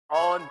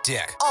On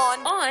deck.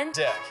 On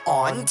deck.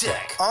 On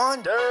deck.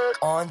 On deck.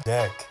 On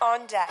deck.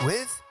 On deck.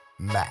 With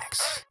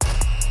Max.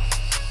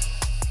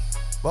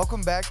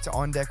 Welcome back to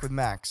On Deck with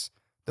Max,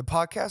 the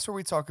podcast where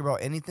we talk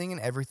about anything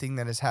and everything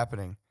that is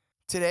happening.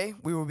 Today,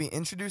 we will be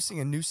introducing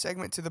a new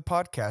segment to the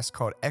podcast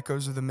called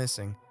Echoes of the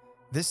Missing.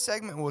 This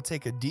segment will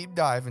take a deep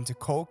dive into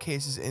cold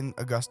cases in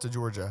Augusta,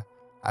 Georgia.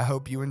 I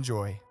hope you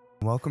enjoy.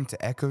 Welcome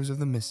to Echoes of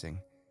the Missing,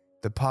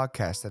 the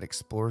podcast that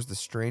explores the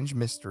strange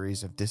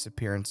mysteries of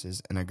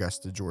disappearances in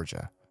Augusta,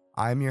 Georgia.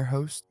 I'm your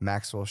host,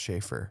 Maxwell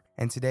Schaefer,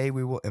 and today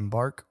we will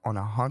embark on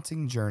a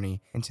haunting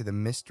journey into the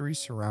mystery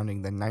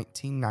surrounding the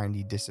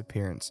 1990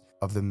 disappearance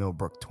of the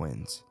Millbrook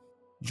Twins.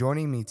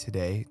 Joining me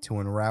today to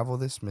unravel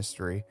this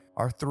mystery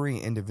are three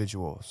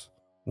individuals,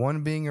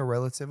 one being a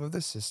relative of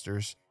the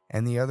sisters,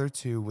 and the other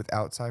two with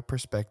outside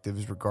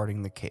perspectives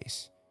regarding the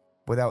case.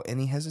 Without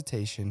any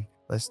hesitation,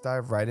 let's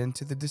dive right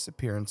into the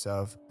disappearance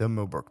of the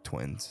Millbrook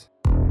Twins.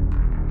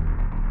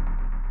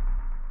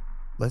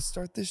 Let's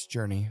start this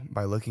journey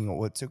by looking at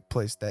what took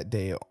place that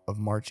day of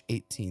March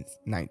 18th,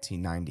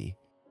 1990.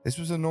 This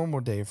was a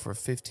normal day for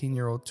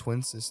 15-year-old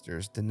twin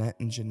sisters Danette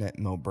and Jeanette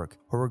Millbrook,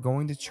 who were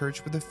going to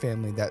church with the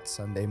family that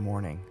Sunday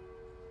morning.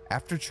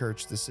 After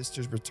church, the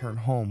sisters returned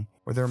home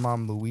where their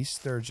mom, Louise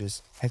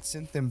Sturgis, had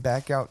sent them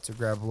back out to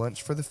grab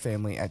lunch for the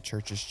family at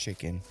Church's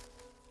Chicken.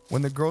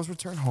 When the girls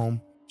returned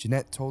home,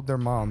 Jeanette told their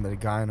mom that a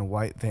guy in a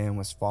white van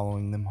was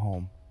following them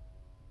home.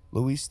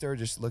 Louise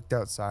Sturgis looked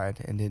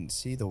outside and didn't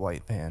see the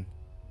white van.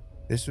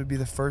 This would be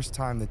the first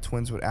time the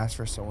twins would ask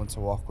for someone to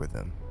walk with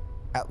them.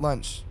 At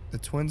lunch, the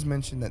twins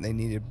mentioned that they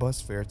needed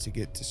bus fare to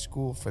get to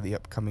school for the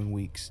upcoming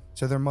weeks,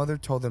 so their mother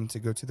told them to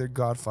go to their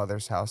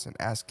godfather's house and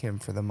ask him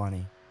for the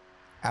money.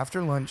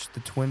 After lunch,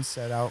 the twins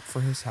set out for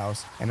his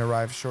house and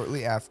arrived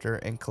shortly after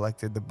and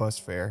collected the bus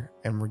fare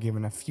and were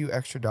given a few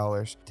extra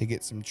dollars to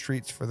get some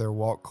treats for their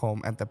walk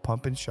home at the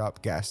Pump and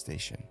Shop gas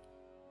station.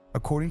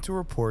 According to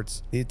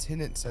reports, the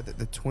attendant said that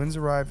the twins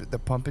arrived at the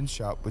Pump and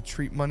Shop with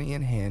treat money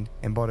in hand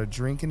and bought a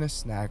drink and a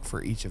snack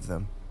for each of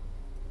them.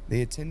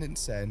 The attendant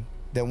said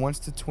that once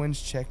the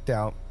twins checked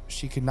out,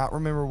 she could not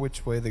remember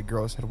which way the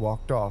girls had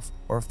walked off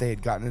or if they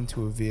had gotten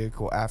into a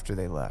vehicle after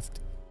they left.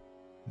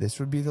 This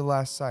would be the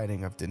last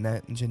sighting of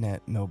Danette and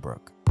Jeanette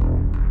Millbrook.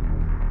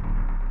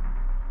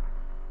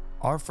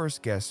 Our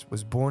first guest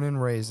was born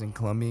and raised in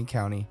Columbia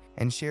County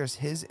and shares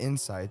his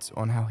insights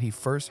on how he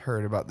first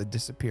heard about the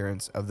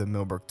disappearance of the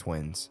Millbrook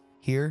Twins.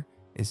 Here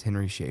is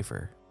Henry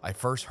Schaefer. I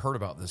first heard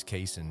about this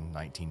case in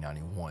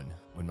 1991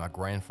 when my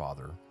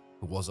grandfather,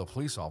 who was a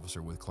police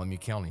officer with Columbia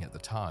County at the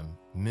time,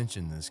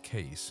 mentioned this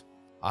case.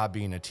 I,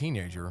 being a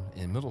teenager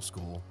in middle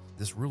school,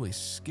 this really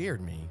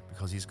scared me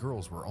because these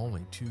girls were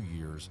only 2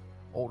 years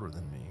older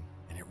than me,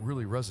 and it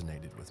really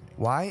resonated with me.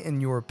 Why, in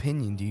your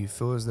opinion, do you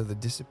feel as though the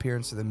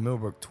disappearance of the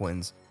Millbrook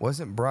Twins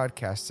wasn't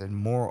broadcasted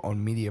more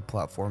on media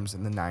platforms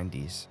in the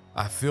 90s?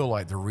 I feel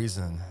like the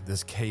reason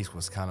this case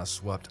was kind of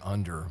swept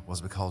under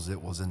was because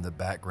it was in the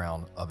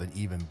background of an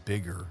even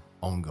bigger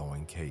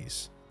ongoing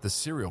case. The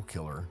serial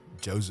killer,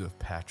 Joseph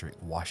Patrick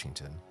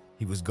Washington,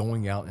 he was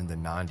going out in the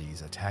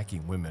 90s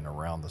attacking women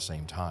around the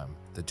same time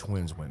the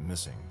twins went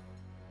missing.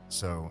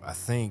 So I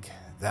think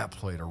that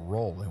played a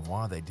role in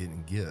why they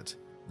didn't get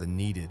the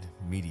needed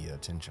media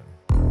attention.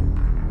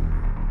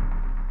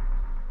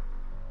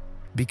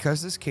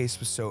 Because this case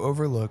was so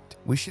overlooked,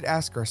 we should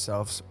ask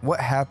ourselves what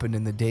happened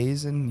in the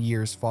days and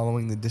years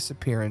following the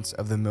disappearance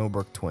of the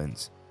Millbrook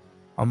Twins.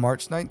 On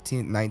March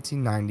 19,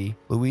 1990,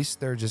 Louise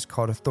Sturgis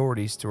called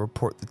authorities to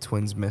report the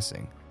twins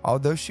missing.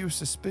 Although she was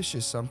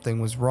suspicious something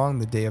was wrong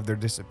the day of their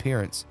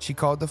disappearance, she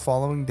called the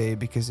following day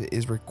because it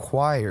is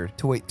required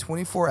to wait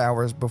 24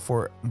 hours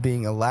before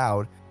being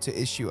allowed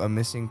to issue a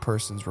missing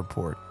persons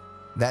report.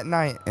 That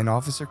night, an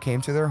officer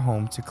came to their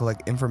home to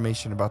collect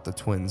information about the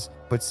twins,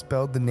 but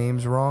spelled the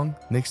names wrong,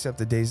 mixed up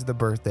the days of the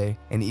birthday,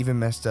 and even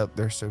messed up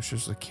their social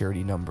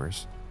security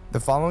numbers.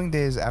 The following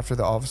days after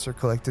the officer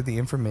collected the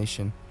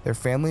information, their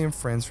family and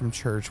friends from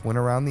church went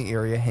around the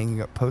area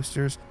hanging up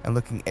posters and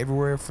looking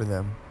everywhere for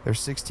them. Their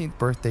 16th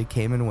birthday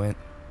came and went,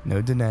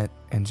 no Danette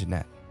and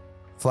Jeanette.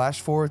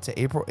 Flash forward to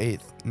April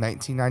 8th,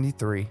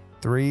 1993,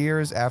 3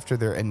 years after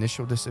their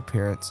initial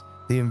disappearance.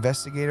 The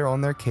investigator on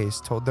their case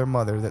told their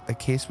mother that the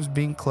case was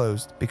being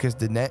closed because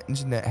Danette and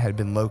Jeanette had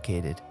been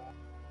located.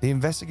 The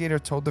investigator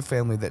told the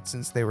family that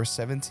since they were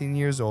 17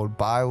 years old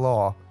by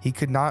law, he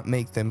could not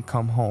make them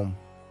come home.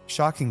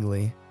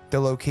 Shockingly,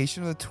 the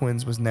location of the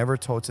twins was never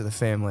told to the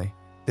family.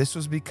 This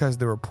was because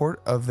the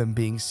report of them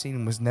being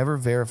seen was never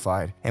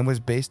verified and was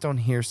based on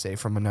hearsay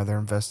from another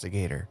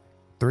investigator.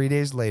 3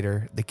 days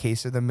later, the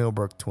case of the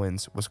Millbrook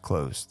Twins was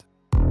closed.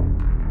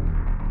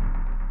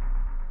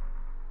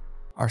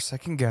 Our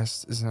second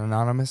guest is an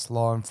anonymous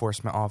law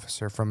enforcement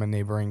officer from a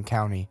neighboring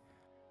county.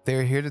 They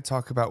are here to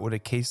talk about what a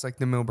case like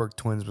the Millbrook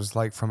Twins was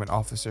like from an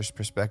officer's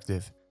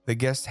perspective. The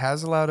guest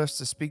has allowed us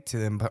to speak to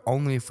them, but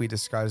only if we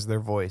disguise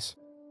their voice.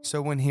 So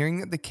when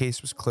hearing that the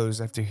case was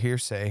closed after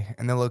hearsay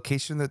and the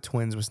location of the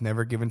twins was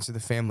never given to the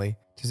family,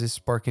 does this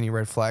spark any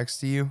red flags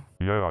to you?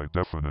 Yeah, I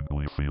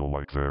definitely feel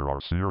like there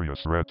are serious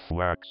red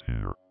flags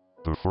here.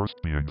 The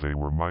first being they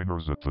were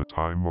minors at the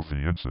time of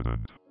the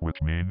incident,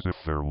 which means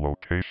if their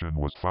location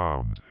was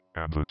found,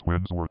 and the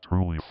twins were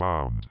truly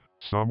found,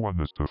 someone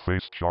is to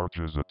face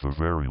charges at the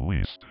very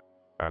least.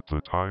 At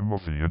the time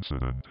of the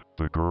incident,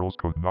 the girls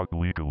could not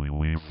legally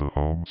leave the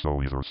home,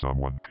 so either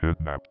someone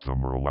kidnapped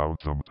them or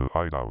allowed them to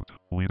hide out,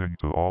 leading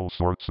to all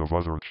sorts of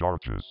other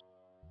charges.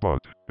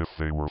 But, if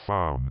they were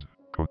found,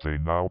 could they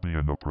now be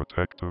in a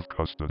protective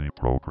custody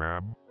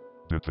program?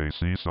 Did they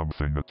see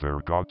something at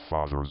their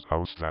godfather's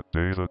house that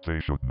day that they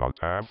should not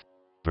have?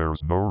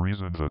 There's no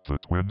reason that the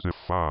twins, if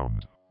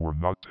found, were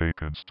not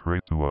taken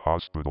straight to a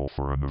hospital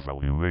for an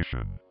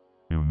evaluation.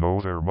 You know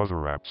their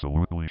mother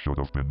absolutely should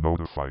have been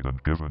notified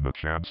and given a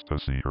chance to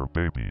see her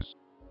babies.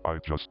 I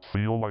just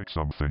feel like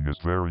something is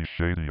very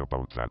shady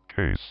about that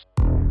case.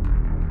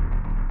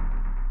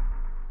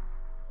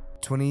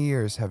 20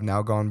 years have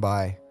now gone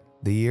by.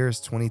 The year is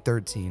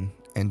 2013,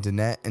 and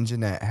Danette and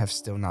Jeanette have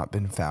still not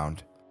been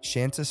found.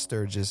 Shanta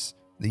Sturgis,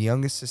 the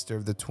youngest sister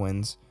of the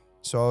twins,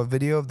 saw a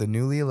video of the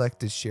newly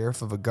elected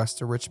sheriff of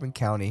Augusta, Richmond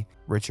County,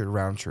 Richard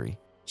Roundtree.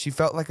 She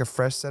felt like a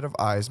fresh set of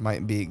eyes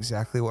might be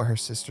exactly what her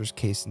sister's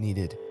case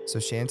needed, so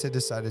Shanta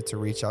decided to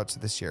reach out to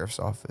the sheriff's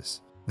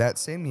office. That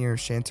same year,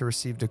 Shanta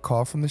received a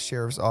call from the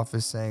sheriff's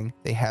office saying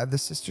they had the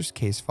sister's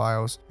case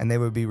files and they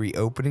would be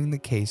reopening the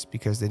case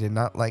because they did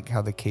not like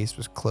how the case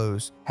was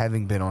closed,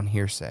 having been on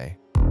hearsay.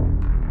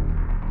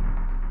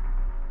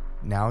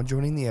 Now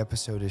joining the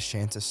episode is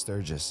Shanta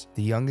Sturgis,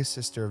 the youngest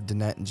sister of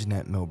Danette and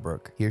Jeanette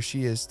Millbrook. Here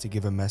she is to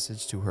give a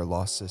message to her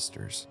lost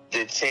sisters.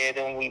 To tell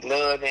them we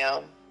love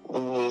them.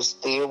 We will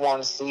still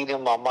want to see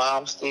them. My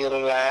mom's still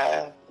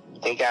alive.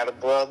 They got a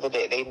brother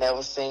that they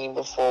never seen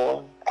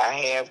before. I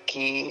have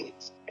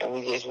kids, and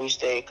we just wish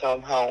they'd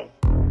come home.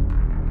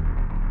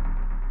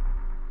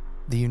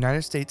 The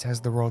United States has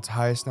the world's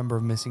highest number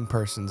of missing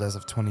persons as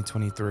of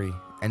 2023,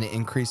 and it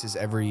increases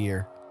every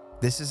year.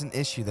 This is an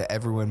issue that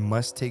everyone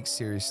must take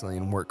seriously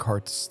and work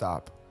hard to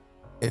stop.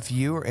 If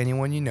you or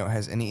anyone you know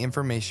has any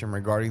information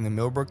regarding the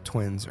Millbrook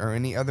Twins or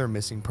any other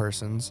missing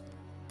persons,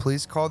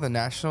 please call the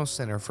National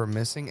Center for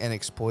Missing and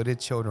Exploited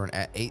Children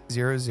at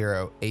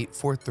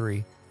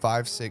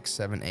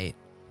 800-843-5678.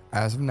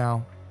 As of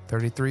now,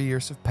 33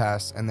 years have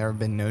passed and there have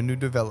been no new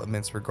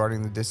developments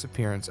regarding the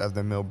disappearance of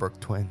the Millbrook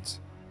Twins.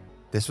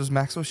 This was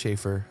Maxwell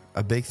Schaefer.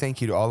 A big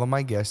thank you to all of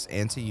my guests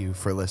and to you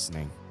for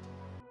listening.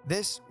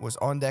 This was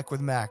On Deck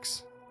with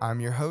Max. I'm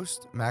your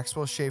host,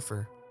 Maxwell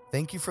Schaefer.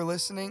 Thank you for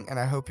listening, and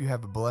I hope you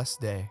have a blessed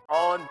day.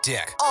 On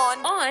deck.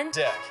 On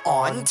deck.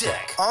 On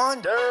deck.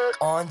 On deck.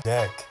 On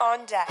deck.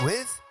 On deck.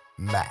 With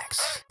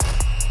Max.